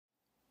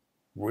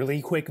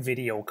Really quick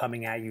video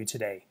coming at you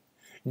today.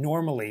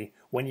 Normally,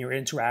 when you're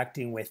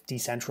interacting with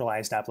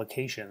decentralized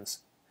applications,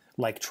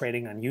 like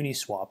trading on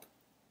Uniswap,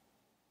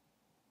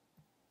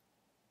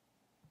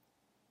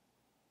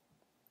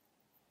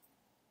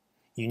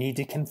 you need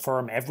to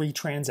confirm every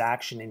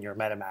transaction in your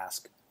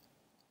MetaMask.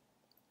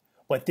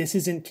 But this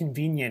isn't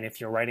convenient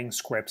if you're writing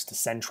scripts to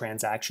send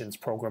transactions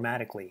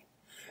programmatically.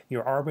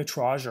 Your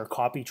arbitrage or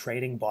copy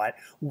trading bot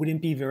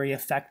wouldn't be very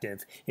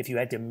effective if you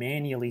had to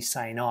manually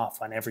sign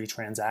off on every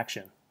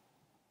transaction.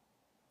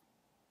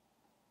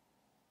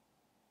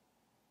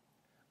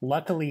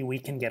 Luckily, we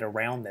can get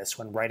around this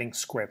when writing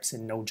scripts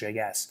in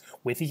Node.js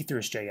with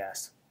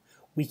EthersJS.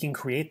 We can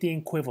create the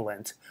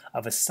equivalent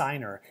of a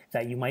signer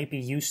that you might be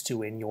used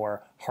to in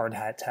your hard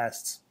hat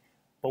tests,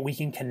 but we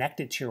can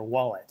connect it to your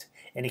wallet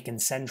and it can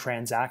send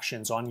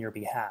transactions on your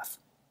behalf.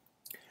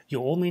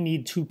 You'll only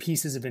need two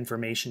pieces of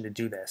information to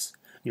do this: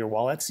 your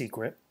wallet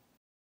secret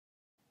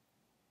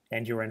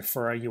and your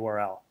infer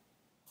URL.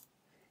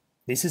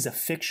 This is a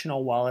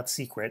fictional wallet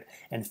secret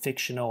and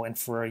fictional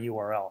infer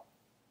URL.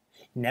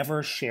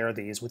 Never share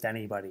these with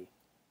anybody.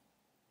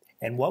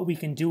 And what we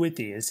can do with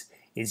these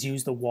is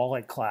use the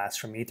wallet class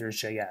from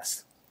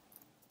EthersJS.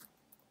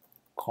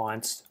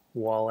 Const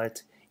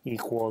wallet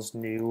equals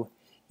new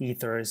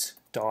ethers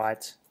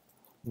dot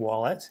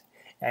wallet,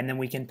 and then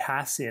we can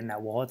pass in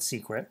that wallet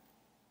secret.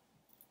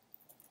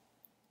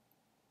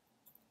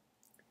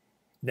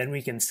 Then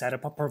we can set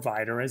up a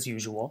provider as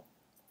usual.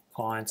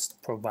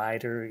 Const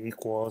provider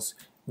equals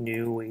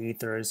new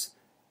ethers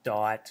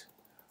dot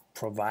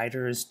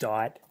providers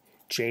dot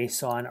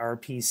JSON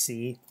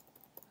RPC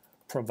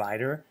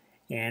provider,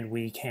 and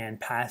we can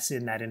pass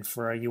in that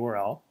infer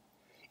URL.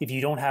 If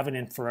you don't have an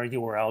infer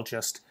URL,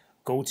 just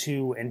go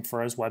to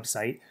Infer's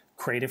website,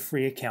 create a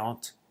free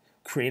account,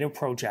 create a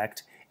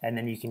project, and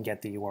then you can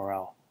get the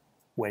URL,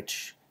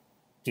 which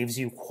gives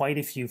you quite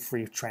a few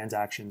free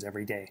transactions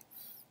every day.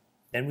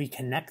 Then we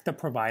connect the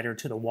provider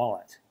to the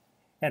wallet,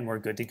 and we're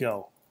good to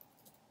go.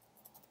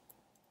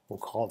 We'll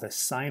call this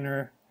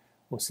signer.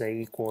 We'll say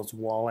equals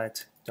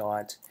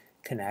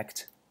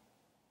wallet.connect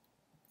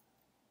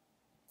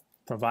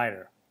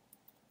provider.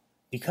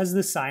 Because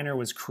the signer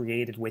was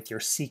created with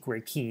your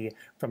secret key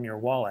from your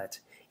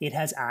wallet, it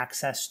has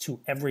access to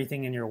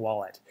everything in your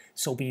wallet.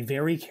 So be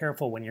very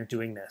careful when you're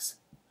doing this.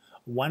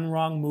 One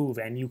wrong move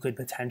and you could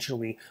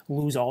potentially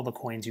lose all the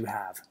coins you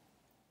have.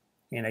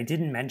 And I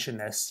didn't mention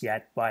this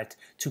yet, but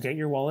to get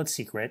your wallet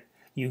secret,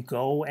 you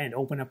go and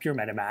open up your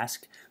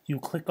MetaMask.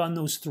 You click on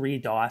those three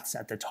dots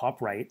at the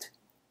top right.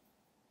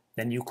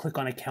 Then you click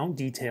on account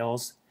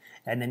details,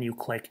 and then you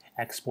click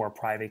export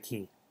private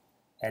key.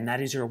 And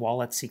that is your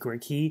wallet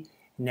secret key.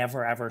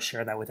 Never ever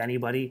share that with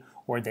anybody,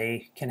 or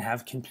they can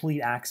have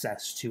complete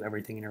access to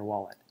everything in your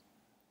wallet.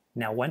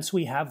 Now, once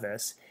we have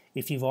this,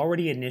 if you've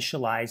already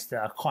initialized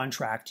a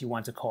contract you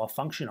want to call a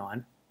function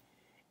on,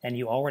 and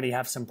you already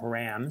have some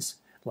params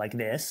like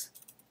this,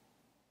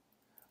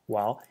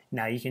 well,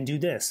 now you can do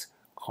this.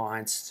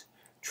 Const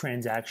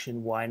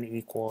transaction1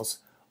 equals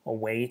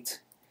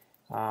await.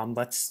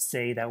 Let's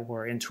say that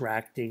we're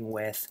interacting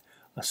with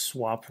a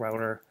swap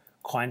router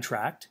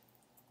contract.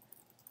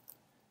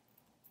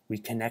 We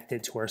connect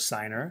it to our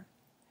signer,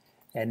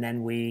 and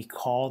then we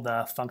call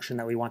the function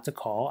that we want to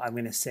call. I'm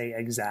going to say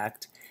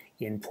exact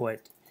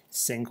input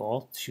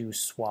single to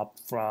swap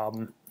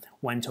from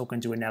one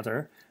token to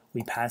another.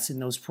 We pass in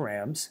those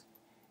params.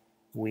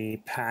 We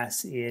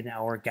pass in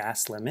our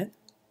gas limit.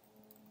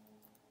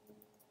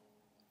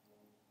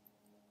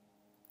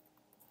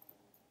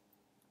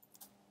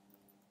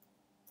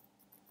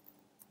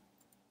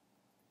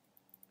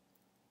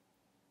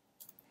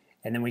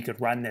 And then we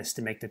could run this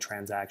to make the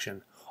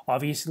transaction.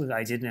 Obviously,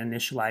 I didn't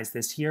initialize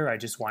this here. I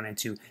just wanted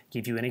to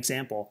give you an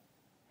example.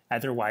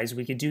 Otherwise,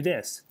 we could do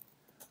this.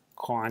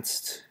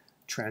 Const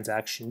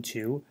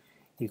transaction2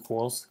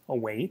 equals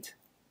await.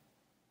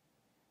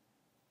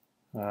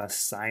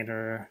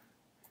 Signer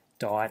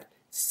dot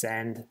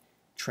send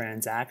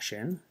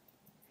transaction.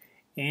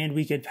 And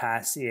we could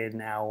pass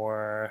in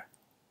our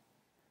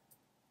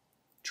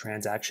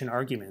transaction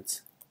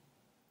arguments.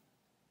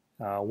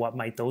 What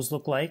might those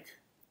look like?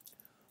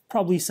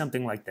 Probably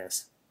something like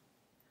this,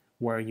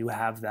 where you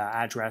have the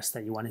address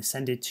that you want to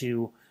send it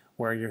to,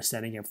 where you're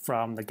sending it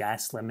from, the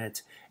gas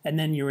limit, and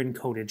then your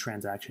encoded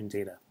transaction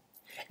data.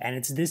 And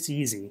it's this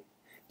easy.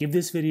 Give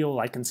this video a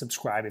like and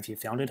subscribe if you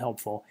found it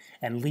helpful,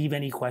 and leave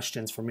any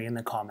questions for me in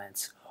the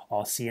comments.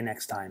 I'll see you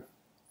next time.